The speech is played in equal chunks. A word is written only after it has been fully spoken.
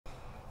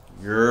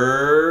What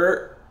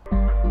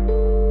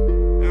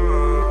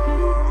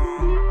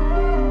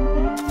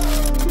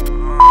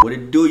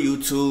it do,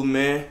 YouTube,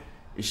 man?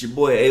 It's your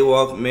boy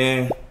A-Walk,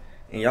 man.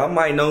 And y'all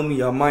might know me,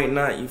 y'all might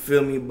not, you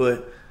feel me?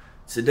 But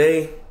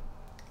today,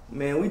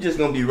 man, we just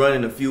gonna be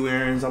running a few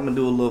errands. I'm gonna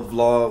do a little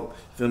vlog, you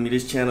feel me?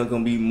 This channel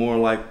gonna be more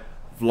like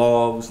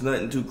vlogs,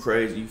 nothing too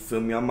crazy, you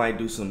feel me? I might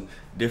do some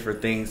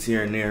different things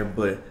here and there,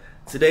 but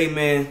today,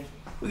 man,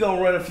 we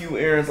gonna run a few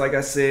errands, like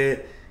I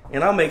said,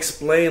 and I'm gonna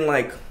explain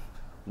like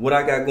what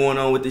I got going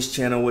on with this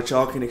channel, what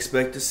y'all can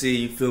expect to see,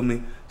 you feel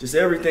me? Just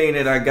everything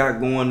that I got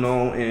going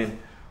on and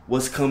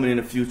what's coming in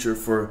the future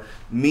for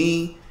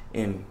me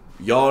and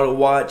y'all to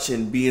watch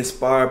and be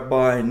inspired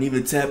by and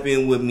even tap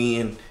in with me.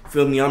 And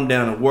feel me, I'm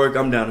down to work,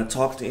 I'm down to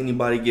talk to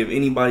anybody, give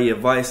anybody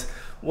advice,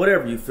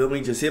 whatever, you feel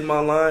me? Just hit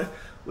my line,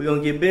 we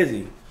gonna get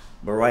busy.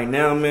 But right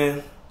now,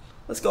 man,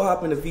 let's go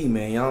hop in the V,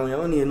 man. Y'all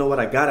don't even know what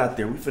I got out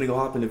there. We finna go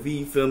hop in the V,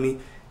 you feel me?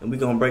 And we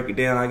gonna break it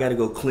down. I gotta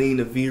go clean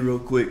the V real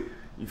quick,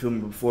 you feel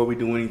me? Before we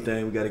do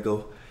anything, we gotta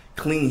go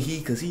clean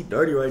he, cause he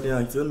dirty right now,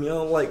 you feel me? I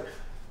don't like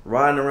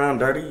riding around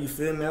dirty, you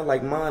feel me? I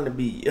like mine to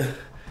be,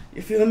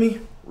 you feel me?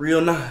 Real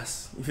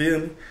nice, you feel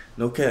me?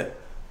 No cap.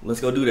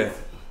 Let's go do that.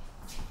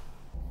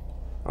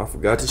 I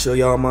forgot to show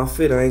y'all my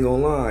fit, I ain't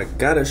gonna lie. I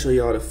gotta show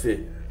y'all the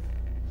fit.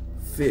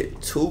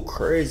 Fit too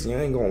crazy,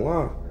 I ain't gonna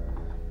lie.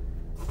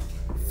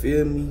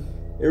 Feel me?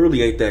 It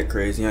really ain't that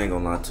crazy, I ain't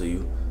gonna lie to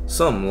you.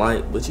 Something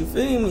light, but you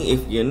feel me?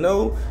 If you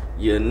know,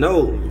 you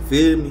know, you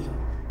feel me?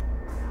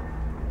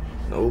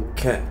 No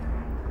cap.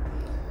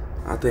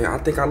 I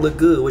think I look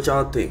good. What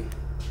y'all think?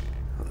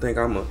 I think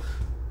I'm a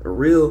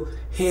real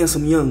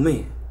handsome young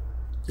man.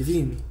 You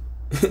feel me?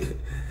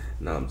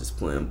 Nah, I'm just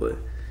playing, but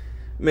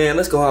man,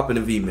 let's go hop in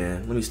the V,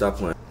 man. Let me stop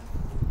playing.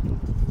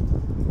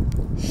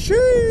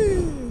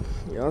 Sheesh.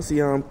 Y'all see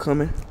how I'm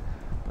coming?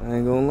 I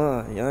ain't gonna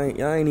lie.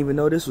 Y'all ain't even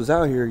know this was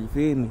out here, you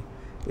feel me?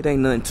 It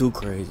ain't nothing too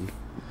crazy.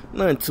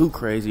 Nothing too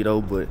crazy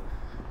though, but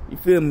you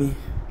feel me?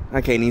 I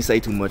can't even say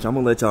too much. I'm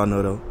gonna let y'all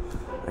know though.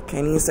 I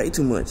can't even say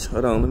too much.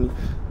 Hold on,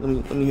 let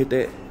me hit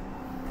that.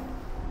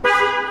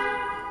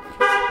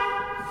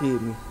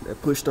 Hit me.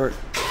 That push start.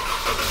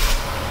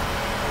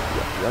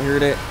 Y'all hear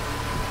that?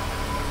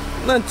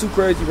 Nothing too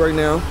crazy right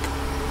now.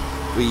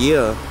 But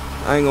yeah,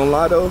 I ain't gonna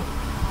lie though.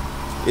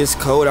 It's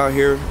cold out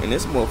here and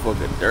this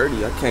motherfucker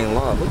dirty. I can't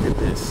lie. Look at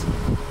this.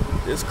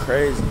 This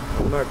crazy.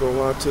 I'm not gonna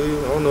lie to you.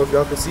 I don't know if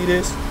y'all can see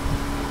this,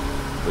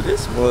 but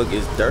this mug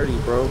is dirty,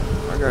 bro.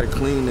 I gotta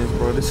clean this,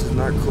 bro. This is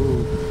not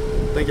cool.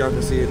 I think y'all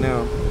can see it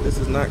now. This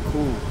is not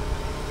cool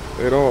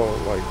at all.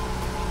 Like,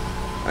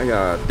 I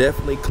gotta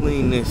definitely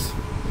clean this.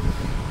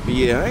 But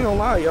yeah, I ain't gonna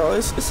lie, y'all.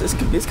 It's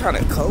kind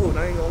of cold.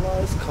 I ain't gonna lie.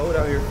 It's cold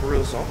out here for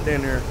real. So I'm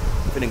down there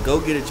finna go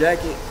get a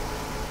jacket.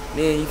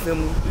 Then you feel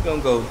me? We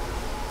gonna go.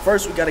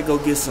 First, we gotta go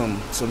get some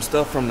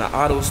stuff from the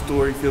auto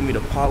store. You feel me? To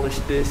polish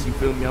this. You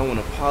feel me? I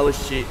wanna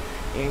polish it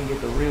and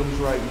get the rims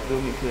right. You feel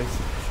me? Cause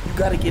you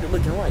gotta get it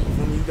looking right. You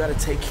feel me? You gotta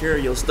take care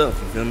of your stuff.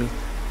 You feel me?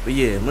 But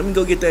yeah, let me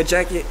go get that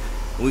jacket.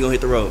 We gonna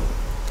hit the road.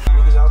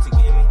 Niggas out to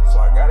get me, so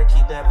I gotta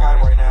keep that pipe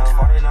right now.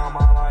 Fighting on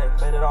my life,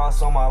 bet it all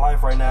on my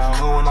life right now.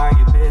 You know when I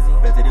get busy,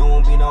 bet that there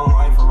won't be no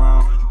life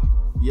around.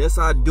 Yes,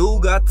 I do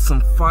got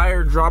some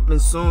fire dropping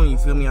soon, you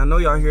feel me? I know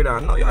y'all hear that. I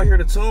know y'all hear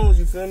the tunes,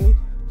 you feel me?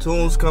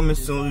 Tunes coming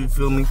soon, you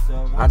feel me?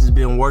 I just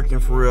been working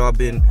for real. I've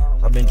been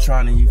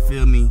trying to, you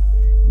feel me,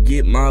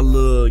 get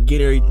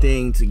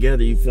everything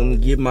together, you feel me?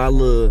 Get my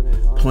little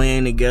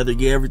plan together,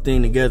 get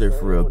everything together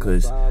for real,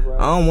 cause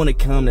I don't want to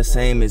come the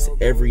same as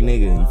every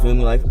nigga, you feel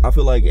me? Like, I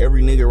feel like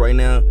every nigga right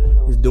now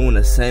is doing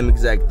the same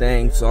exact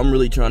thing, so I'm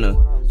really trying to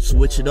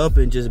switch it up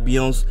and just be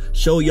on,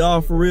 show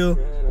y'all for real,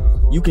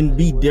 you can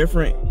be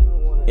different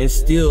and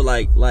still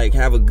like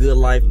have a good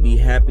life, be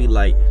happy.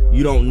 Like,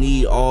 you don't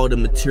need all the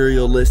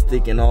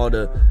materialistic and all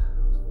the,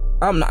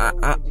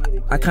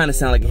 I kind of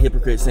sound like a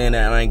hypocrite saying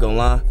that, I ain't gonna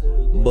lie,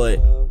 but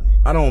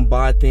I don't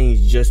buy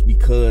things just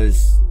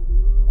because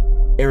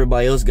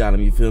everybody else got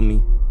them, you feel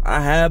me? I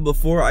have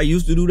before, I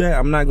used to do that,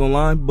 I'm not gonna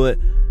lie, but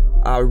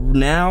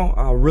now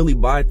I really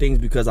buy things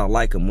because I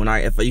like them.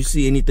 If you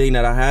see anything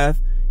that I have,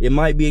 it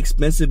might be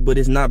expensive, but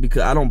it's not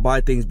because, I don't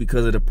buy things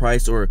because of the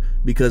price or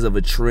because of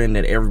a trend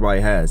that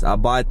everybody has. I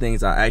buy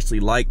things I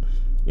actually like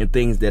and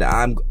things that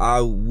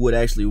I would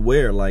actually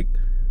wear, like,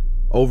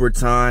 over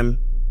time,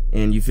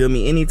 and you feel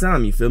me,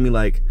 anytime, you feel me?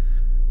 Like,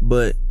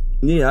 but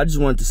yeah, I just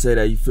wanted to say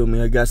that, you feel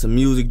me? I got some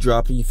music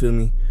dropping, you feel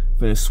me?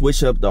 Finna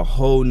switch up the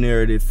whole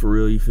narrative for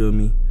real, you feel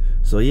me?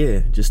 So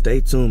yeah, just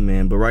stay tuned,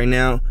 man. But right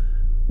now,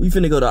 we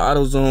finna go to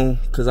AutoZone,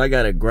 cause I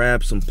gotta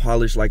grab some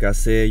polish, like I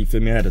said, you feel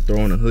me? I had to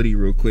throw on a hoodie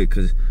real quick,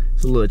 cause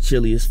it's a little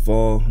chilly, it's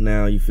fall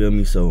now, you feel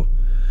me? So,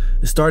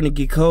 it's starting to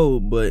get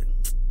cold, but,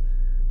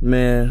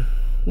 man,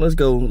 let's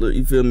go,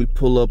 you feel me?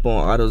 Pull up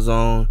on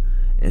AutoZone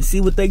and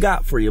see what they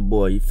got for you,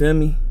 boy, you feel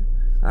me?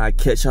 I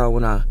catch y'all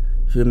when I,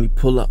 feel me,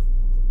 pull up.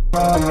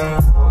 I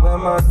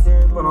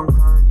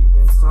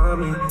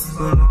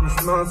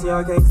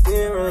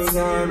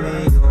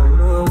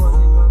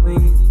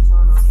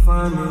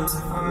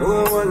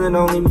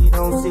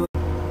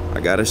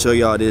gotta show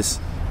y'all this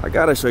I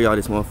gotta show y'all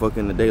this motherfucker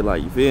in the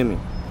daylight, you feel me?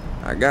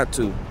 I got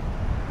to.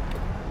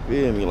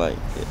 Feel me? Like,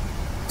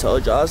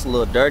 told y'all it's a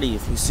little dirty.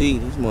 If you see,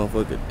 this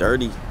motherfucker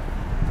dirty.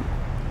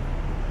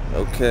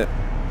 Okay.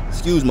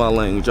 Excuse my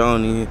language. I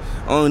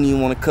don't even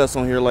want to cuss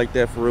on here like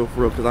that for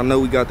real, because I know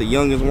we got the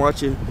youngins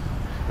watching,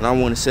 and I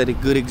want to set a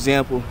good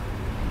example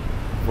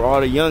for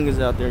all the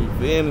youngins out there, you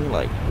feel me?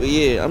 Like, but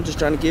yeah, I'm just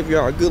trying to give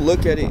y'all a good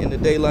look at it in the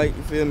daylight,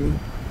 you feel me?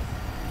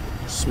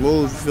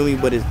 Smooth, you feel me?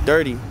 But it's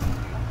dirty.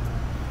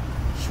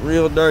 It's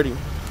real dirty.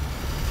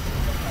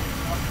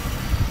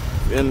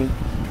 Feel me?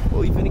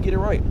 Oh, you finna get it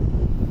right.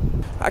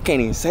 I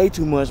can't even say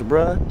too much,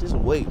 bruh. Just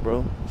wait,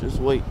 bro. Just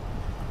wait.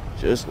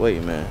 Just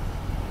wait, man.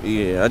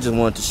 Yeah, I just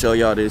wanted to show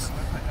y'all this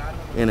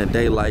in the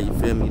daylight, you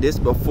feel me? This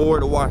before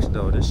the wash,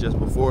 though. This just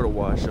before the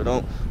wash. So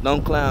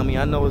don't clown me.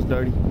 I know it's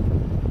dirty.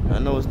 I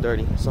know it's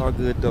dirty. It's all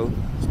good, though.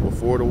 It's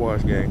before the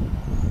wash, gang.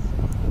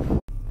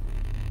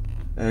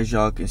 As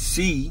y'all can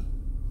see,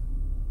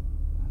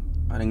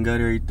 I done got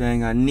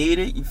everything I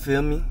needed, you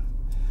feel me?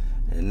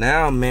 And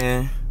now,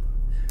 man,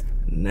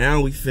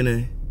 now we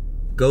finna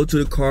go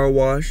to the car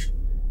wash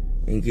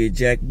and get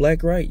Jack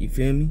Black right, you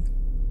feel me?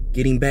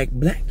 Get him back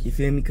black, you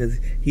feel me? Cause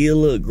he a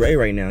little gray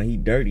right now, he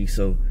dirty,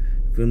 so,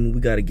 you feel me? We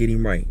gotta get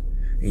him right.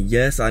 And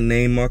yes, I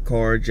named my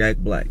car Jack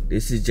Black.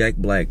 This is Jack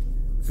Black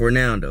for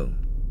now, though.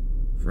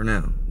 For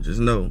now, just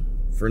know.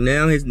 For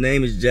now, his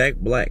name is Jack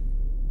Black.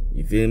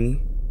 You feel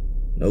me?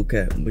 No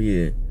cap, but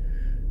yeah.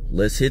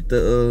 Let's hit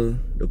the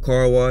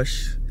car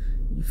wash.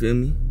 You feel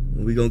me?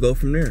 And we gonna go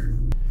from there.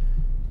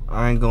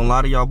 I ain't gonna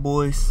lie to y'all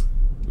boys.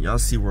 Y'all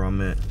see where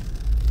I'm at.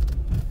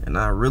 And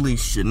I really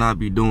should not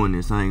be doing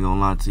this. I ain't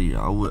gonna lie to you.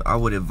 I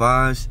would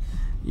advise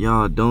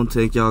y'all don't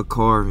take y'all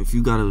car. If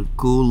you got a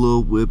cool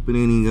little whip, it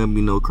ain't gonna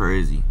be no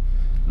crazy.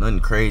 Nothing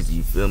crazy,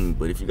 you feel me?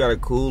 But if you got a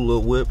cool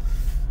little whip,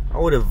 I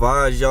would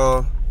advise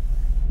y'all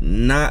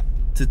not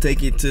to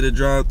take it to the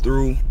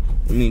drive-through.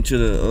 I mean to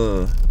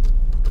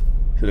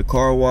the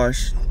car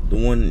wash. The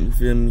one, you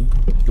feel me?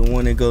 The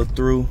one that go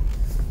through.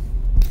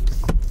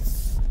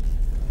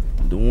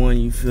 The one,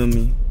 you feel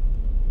me?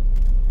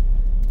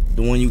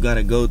 The one you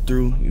gotta go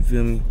through, you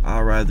feel me? I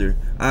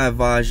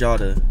advise y'all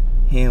to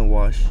hand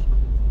wash.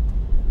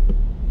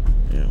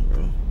 Yeah,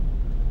 bro.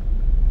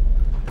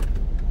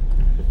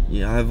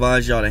 Yeah, I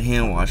advise y'all to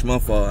hand wash. My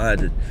fault, I had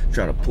to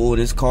try to pull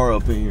this car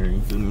up in here, you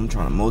feel me? I'm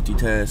trying to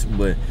multitask,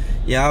 but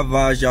yeah, I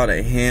advise y'all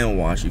to hand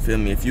wash, you feel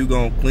me? If you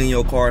gonna clean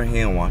your car,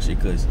 hand wash it,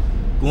 cause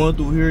going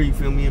through here, you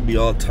feel me, it'd be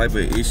all type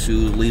of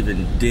issues,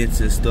 leaving dents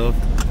and stuff.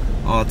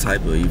 All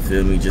type of, you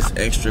feel me, just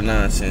extra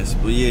nonsense.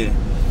 But yeah,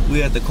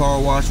 we at the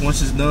car wash.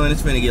 Once it's done,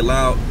 it's finna get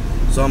loud,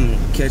 so I'm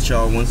gonna catch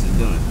y'all once it's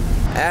done.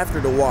 After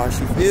the wash,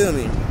 you feel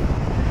me?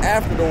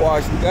 After the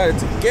wash, we got it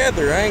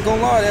together. I ain't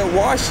gonna lie, that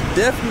wash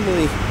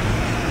definitely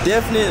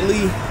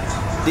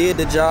did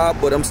the job,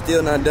 but I'm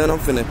still not done. I'm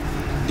finna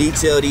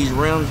detail these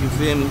rims, you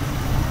feel me?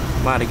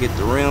 I'm about to get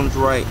the rims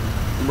right.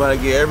 I'm about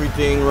to get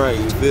everything right,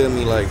 you feel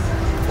me? Like,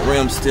 the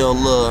rims still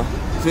love,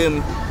 you feel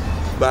me?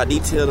 About to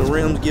detail the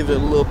rims, give it a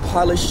little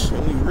polish,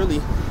 and we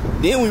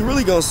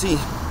really gonna see,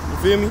 you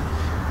feel me?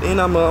 Then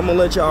I'm gonna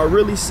let y'all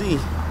really see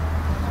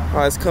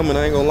how it's coming.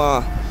 I ain't gonna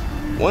lie.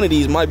 One of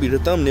these might be the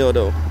thumbnail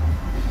though.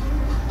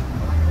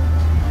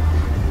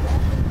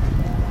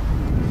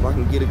 If I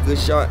can get a good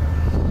shot.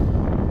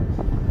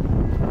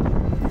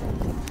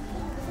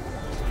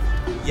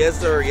 Yes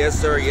sir, yes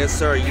sir, yes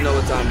sir. You know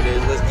what time it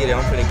is. Let's get it.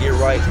 I'm finna get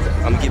right.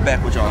 I'm gonna get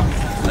back with y'all.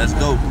 Let's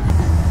go.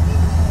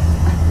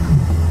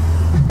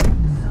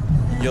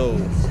 Yo,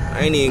 I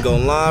ain't even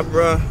gonna lie,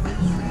 bruh.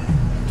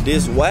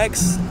 This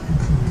wax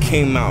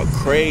came out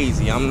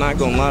crazy. I'm not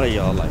gonna lie to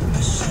y'all. Like,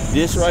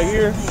 this right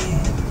here,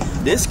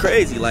 this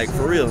crazy. Like,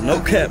 for real, no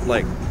cap.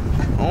 Like,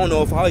 I don't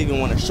know if I even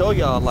want to show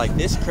y'all. Like,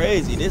 this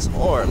crazy, this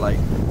hard. Like,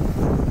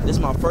 this is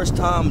my first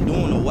time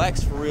doing the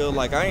wax for real.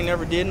 Like, I ain't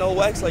never did no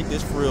wax like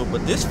this for real.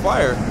 But this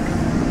fire,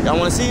 y'all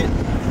wanna see it?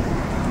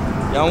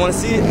 Y'all wanna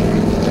see it?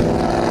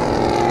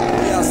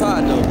 We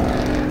outside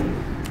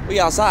though. We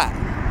outside.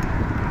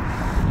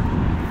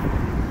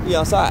 We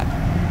outside.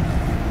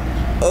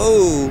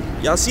 Oh,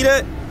 y'all see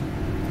that?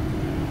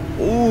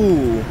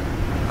 Ooh,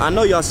 I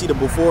know y'all see the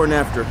before and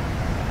after.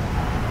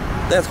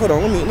 That's, hold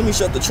on, let me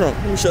shut the trunk.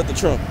 Let me shut the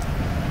trunk.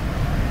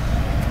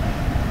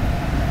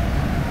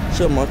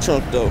 Shut my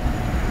trunk though.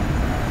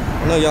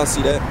 I know y'all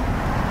see that.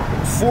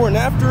 Before and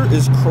after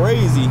is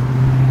crazy.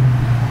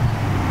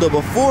 The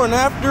before and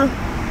after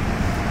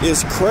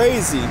is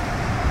crazy.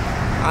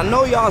 I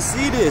know y'all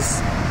see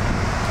this.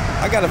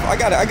 I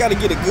gotta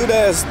get a good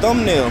ass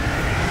thumbnail.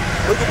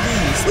 Look at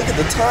these. Look at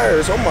the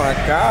tires. Oh my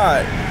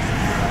god.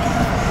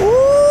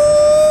 Woo!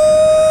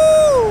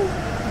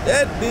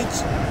 That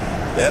bitch.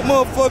 That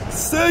motherfucker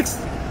 6.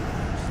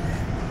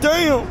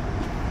 Damn.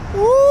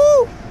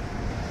 Woo!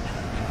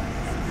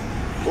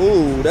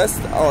 Ooh, that's,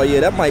 oh yeah,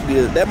 that might be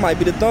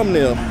the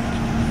thumbnail.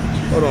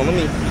 Hold on, let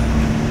me.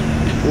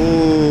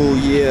 Ooh,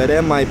 yeah,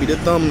 that might be the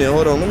thumbnail.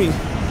 Hold on, let me.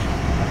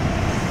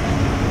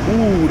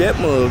 Ooh, that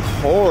mug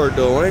hard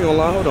though. I ain't gonna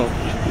lie. Hold on.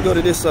 Let me go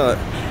to this side.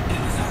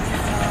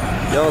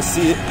 Y'all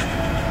see it?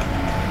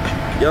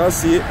 Y'all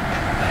see it?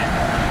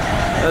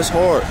 That's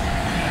hard.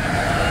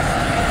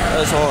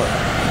 That's hard.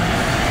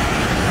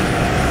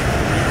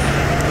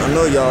 I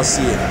know y'all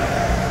see it.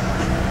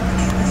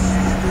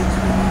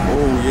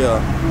 Oh yeah.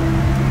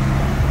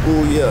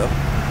 Oh yeah.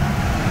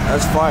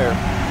 That's fire.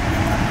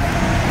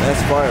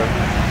 That's fire.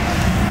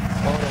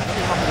 Hold on, let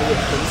me hop in the whip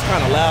because it's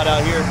kind of loud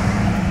out here.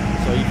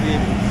 So you feel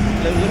me?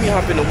 Let me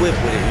hop in the whip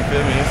with it. You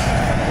feel me? It's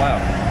kind of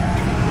loud.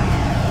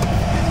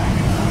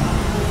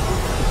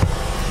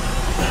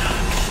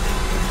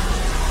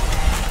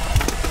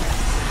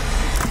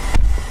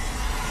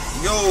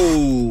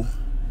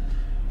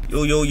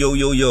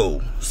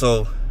 Yo.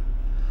 So,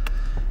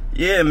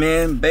 yeah,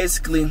 man,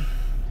 basically, you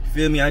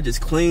feel me? I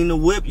just cleaned the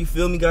whip, you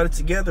feel me? Got it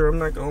together. I'm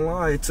not gonna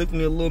lie, it took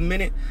me a little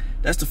minute.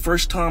 That's the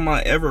first time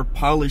I ever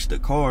polished a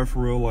car,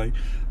 for real. Like,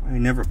 I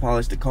ain't never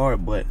polished a car,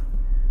 but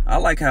I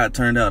like how it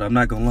turned out. I'm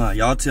not gonna lie.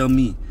 Y'all tell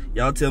me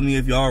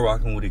if y'all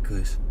rocking with it,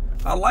 cause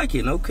I like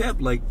it, no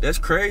cap. Like, that's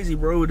crazy,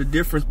 bro, the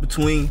difference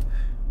between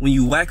when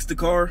you wax the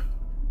car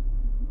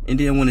and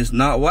then when it's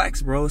not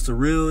waxed, bro. It's a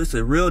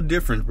real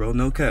difference, bro,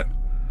 no cap.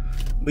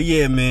 But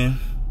yeah, man,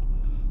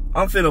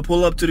 I'm finna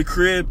pull up to the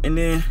crib and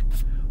then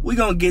we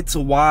gonna get to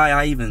why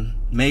I even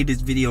made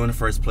this video in the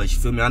first place, you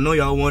feel me? I know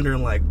y'all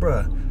wondering, like,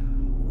 bruh,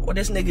 well,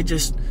 this nigga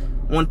just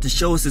wanted to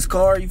show us his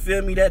car, you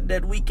feel me?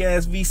 That weak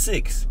ass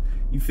V6,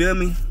 you feel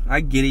me? I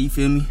get it, you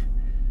feel me?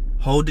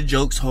 Hold the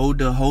jokes, hold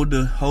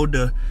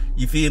the,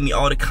 you feel me?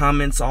 All the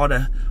comments, all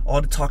the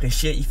talking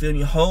shit, you feel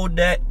me? Hold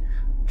that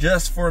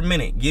just for a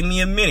minute. Give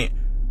me a minute.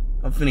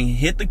 I'm finna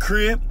hit the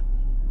crib,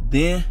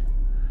 then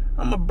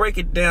I'm gonna break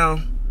it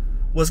down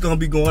what's gonna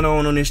be going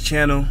on this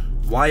channel,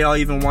 why y'all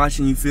even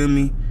watching, you feel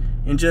me,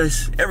 and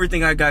just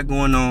everything I got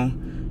going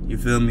on, you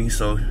feel me.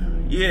 So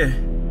yeah,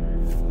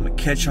 I'm gonna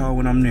catch y'all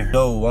when I'm there.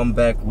 Yo, I'm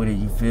back with it,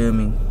 you feel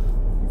me?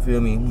 You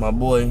feel me? My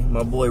boy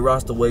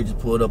Rostaway just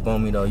pulled up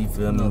on me though, you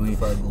feel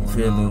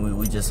me?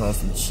 We just on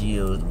some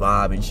chill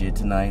vibe and shit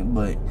tonight.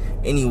 But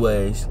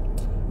anyways,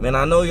 man,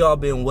 I know y'all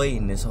been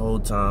waiting this whole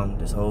time,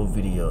 this whole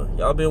video.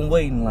 Y'all been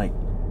waiting, like,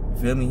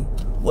 you feel me?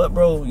 What,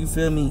 bro, you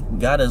feel me,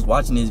 got us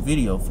watching this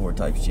video for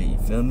type shit, you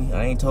feel me?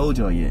 I ain't told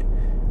y'all yet.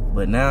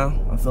 But now,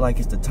 I feel like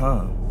it's the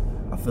time.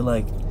 I feel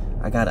like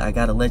I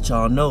gotta let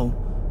y'all know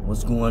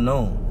what's going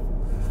on.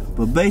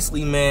 But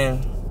basically,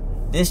 man,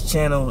 this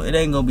channel, it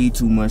ain't gonna be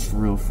too much for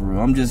real.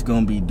 I'm just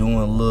gonna be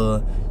doing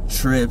little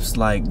trips,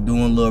 like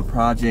doing little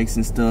projects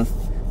and stuff,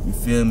 you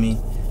feel me?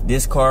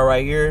 This car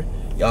right here,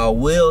 y'all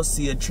will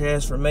see a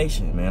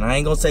transformation, man. I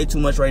ain't gonna say too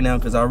much right now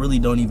because I really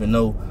don't even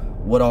know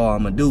what all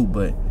I'm gonna do,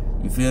 but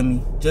you feel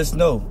me? Just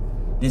know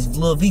this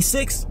little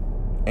V6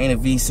 ain't a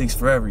V6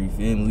 forever, you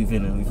feel me? We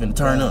finna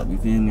turn up, you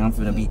feel me? I'm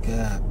finna be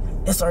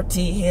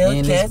SRT, Hellcats,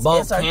 and this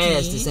bulk SRT.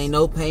 cash, this ain't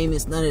no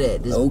payments, none of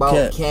that. This No bulk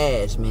cap.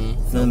 cash, man.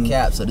 Feel No me?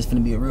 cap. So this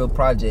finna be a real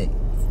project.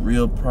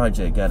 Real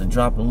project. Gotta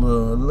drop a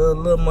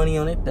little money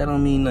on it. That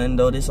don't mean nothing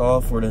though. This all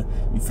for the,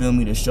 you feel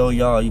me, to show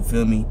y'all, you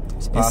feel me?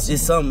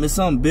 It's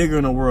something bigger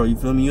in the world, you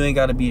feel me? You ain't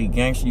gotta be a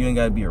gangster, you ain't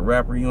gotta be a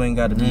rapper, you ain't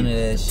gotta be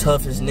the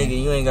toughest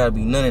nigga, you ain't gotta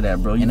be none of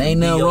that, bro. You and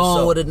ain't can be nothing wrong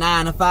yourself. with a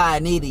 9 to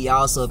 5 neither,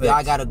 y'all. So if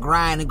y'all gotta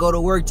grind and go to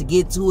work to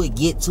get to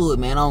it,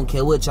 man. I don't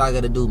care what y'all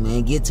gotta do,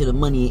 man. Get to the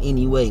money in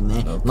any way,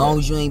 man. Okay. As long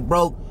as you ain't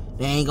broke,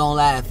 they ain't gonna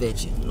laugh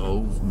at you.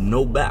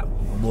 No bap.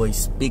 Boy,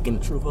 speaking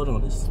the truth. Hold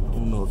on, this, I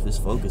don't know if it's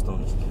focused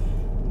on this.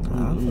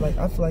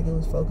 I feel like it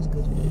was focused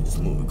good. Yeah, just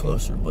move it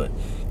closer. But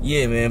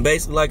yeah, man,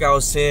 basically like I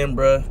was saying,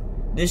 bruh,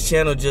 this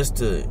channel just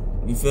to,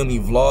 you feel me,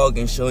 vlog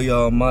and show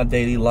y'all my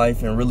daily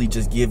life and really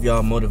just give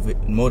y'all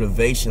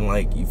motivation,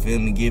 like, you feel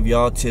me, give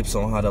y'all tips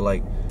on how to,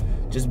 like,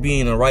 just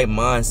be in the right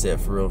mindset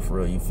for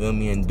real, you feel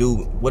me, and do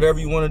whatever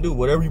you want to do.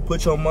 Whatever you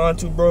put your mind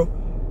to, bro,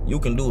 you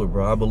can do it,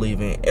 bro. I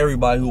believe in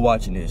everybody who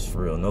watching this,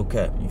 for real, no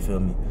cap, you feel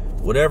me?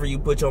 Whatever you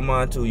put your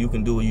mind to, you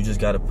can do it. You just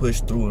got to push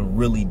through and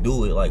really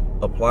do it. Like,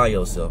 apply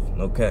yourself.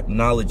 No cap.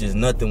 Knowledge is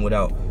nothing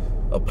without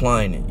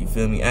applying it. You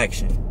feel me?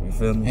 Action. You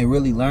feel me? And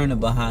really learning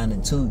behind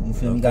it too. You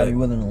feel me? You gotta be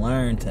willing to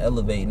learn to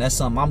elevate. And that's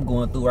something I'm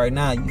going through right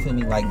now. You feel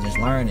me? Like, just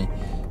learning.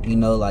 You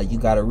know, like, you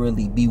gotta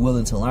really be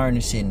willing to learn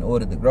this shit in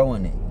order to grow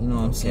in it. You know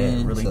what I'm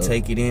saying? Really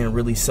take it in.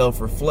 Really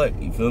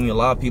self-reflect. You feel me? A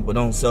lot of people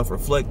don't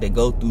self-reflect. They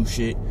go through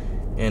shit.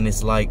 And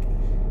it's like,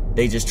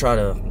 they just try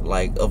to,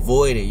 like,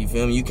 avoid it. You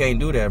feel me? You can't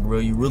do that, bro.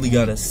 You really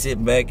gotta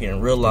sit back and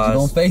realize you're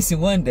gonna face it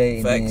one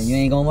day. Facts. And then you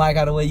ain't gonna like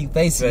how the way you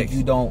face Facts. it if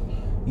you don't,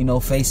 you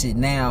know, face it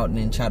now and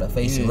then try to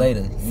face it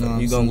later. You know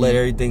you're gonna let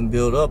everything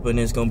build up, and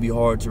it's gonna be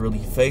hard to really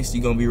face.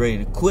 You're gonna be ready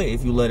to quit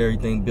if you let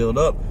everything build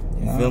up.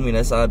 You feel me?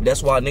 That's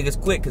why niggas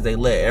quit, because they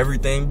let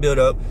everything build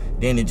up,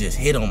 then it just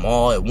hit them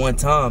all at one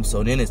time.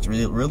 So then it's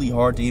really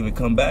hard to even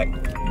come back.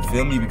 You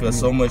feel me? Because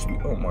so much,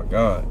 oh my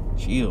God,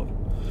 chill.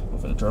 I'm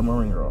finna turn my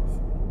ringer off.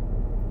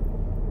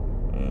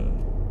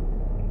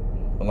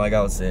 But like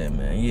I was saying,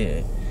 man,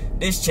 yeah,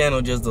 this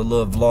channel just a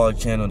little vlog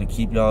channel to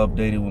keep y'all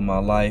updated with my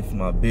life,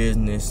 my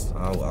business.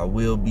 I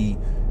will be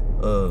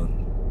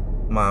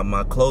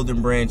my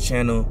clothing brand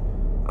channel.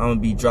 I'm gonna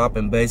be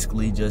dropping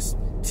basically just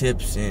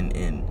tips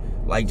and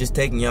like just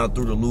taking y'all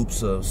through the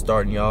loops of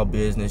starting y'all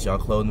business, y'all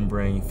clothing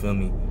brand. You feel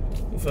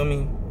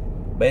me?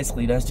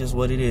 Basically, that's just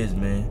what it is,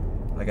 man.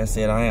 Like I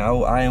said, I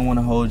didn't want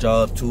to hold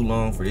y'all up too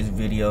long for this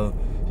video.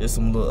 Just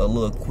a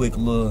little quick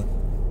little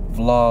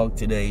vlog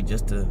today,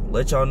 just to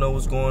let y'all know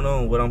what's going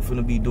on, what I'm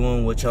finna be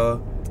doing, what y'all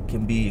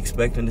can be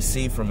expecting to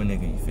see from a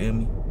nigga, you feel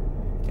me?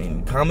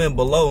 And comment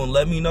below and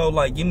let me know,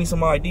 like, give me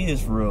some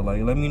ideas for real.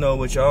 Like, let me know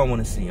what y'all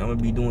want to see. I'm gonna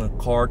be doing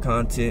car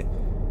content.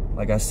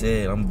 Like I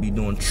said, I'm gonna be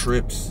doing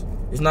trips.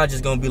 It's not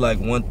just gonna be like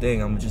one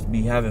thing. I'm gonna just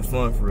be having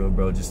fun for real,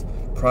 bro. Just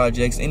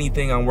projects,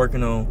 anything I'm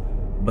working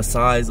on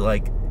besides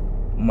like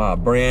my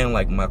brand,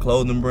 like my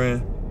clothing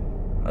brand.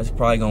 That's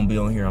probably gonna be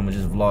on here. I'm gonna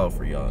just vlog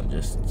for y'all,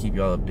 just keep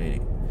y'all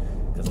updated.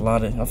 Cause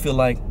I feel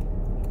like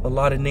a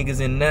lot of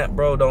niggas in Nap,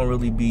 bro, don't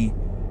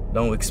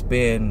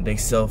expand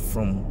theyself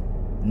from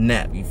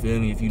Nap, you feel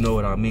me? If you know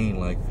what I mean.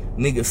 Like,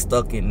 niggas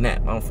stuck in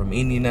Nap. I'm from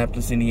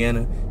Indianapolis,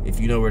 Indiana,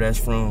 if you know where that's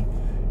from.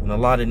 And a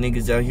lot of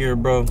niggas out here,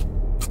 bro,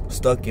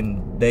 stuck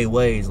in their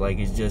ways. Like,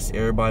 it's just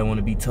everybody want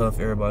to be tough,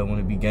 everybody want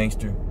to be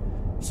gangster.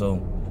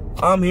 So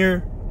I'm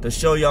here to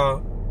show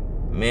y'all,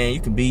 man, you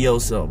can be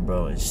yourself,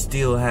 bro, and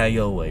still have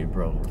your way,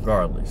 bro,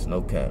 regardless.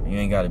 No cap. You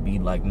ain't gotta be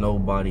like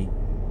nobody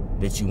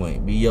that you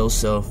ain't. Be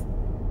yourself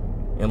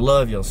and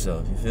love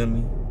yourself, you feel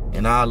me?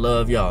 And I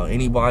love y'all.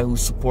 Anybody who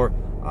support,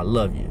 I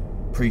love you.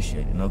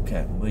 Appreciate it, no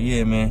cap. But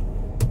yeah, man,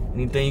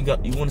 anything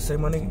you want to say,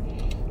 my nigga?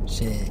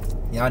 Shit,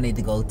 y'all need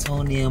to go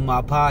tune in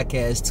my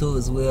podcast too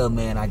as well,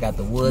 man. I got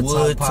the Wood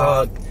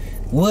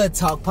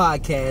Talk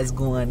podcast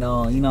going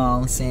on, you know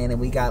what I'm saying? And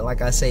we got,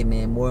 like I say,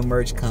 man, more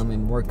merch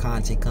coming, more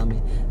content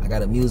coming. I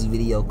got a music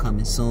video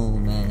coming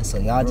soon, man. So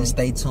y'all just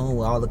stay tuned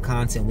with all the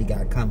content we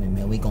got coming,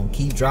 man. We gonna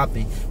keep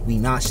dropping. We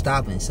not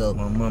stopping. So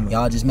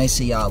y'all just make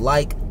sure y'all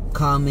like,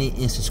 comment,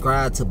 and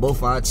subscribe to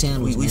both our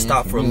channels. We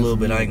stopped for a little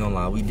bit. I ain't gonna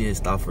lie, we did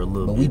stop for a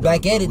little bit. But we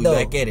back at it though.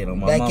 We back at it on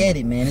my back at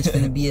it, man. It's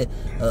gonna be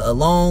a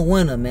long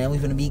winter, man. We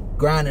finna be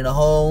grinding the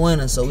whole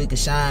winter so we can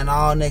shine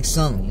all next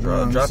summer. You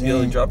know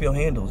drop your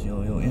handles, yo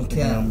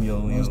Instagram,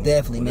 yo. Most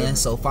definitely, whatever. Man.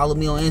 So follow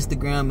me on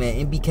Instagram at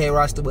MBK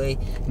Rostaway.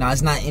 No,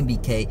 it's not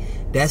MBK.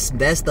 That's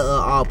the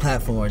all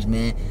platforms,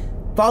 man.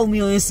 Follow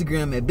me on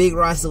Instagram at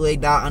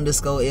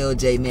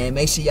BigRostaway._LJ, man.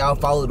 Make sure y'all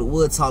follow the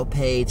Wood Talk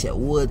page at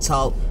Wood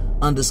Talk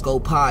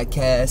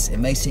 _podcast,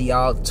 and make sure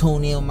y'all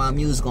tune in on my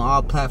music on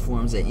all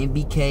platforms at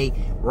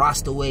MBK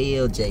Rostaway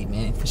LJ,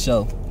 man. For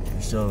sure,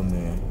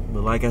 man.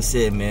 But like I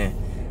said, man,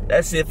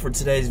 that's it for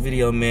today's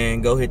video,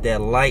 man. Go hit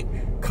that like,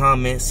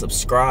 comment,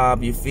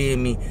 subscribe, you feel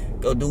me?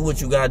 Go do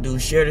what you gotta do.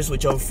 Share this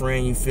with your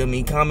friend, you feel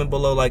me? Comment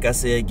below, like I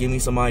said, give me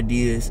some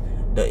ideas.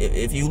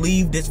 If you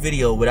leave this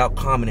video without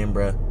commenting,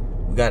 bruh,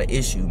 we got an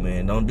issue,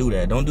 man. Don't do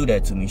that. Don't do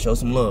that to me. Show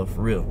some love,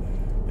 for real.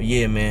 But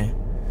yeah, man,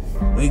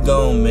 we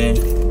gone, man.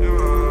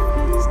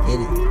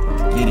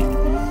 Get it.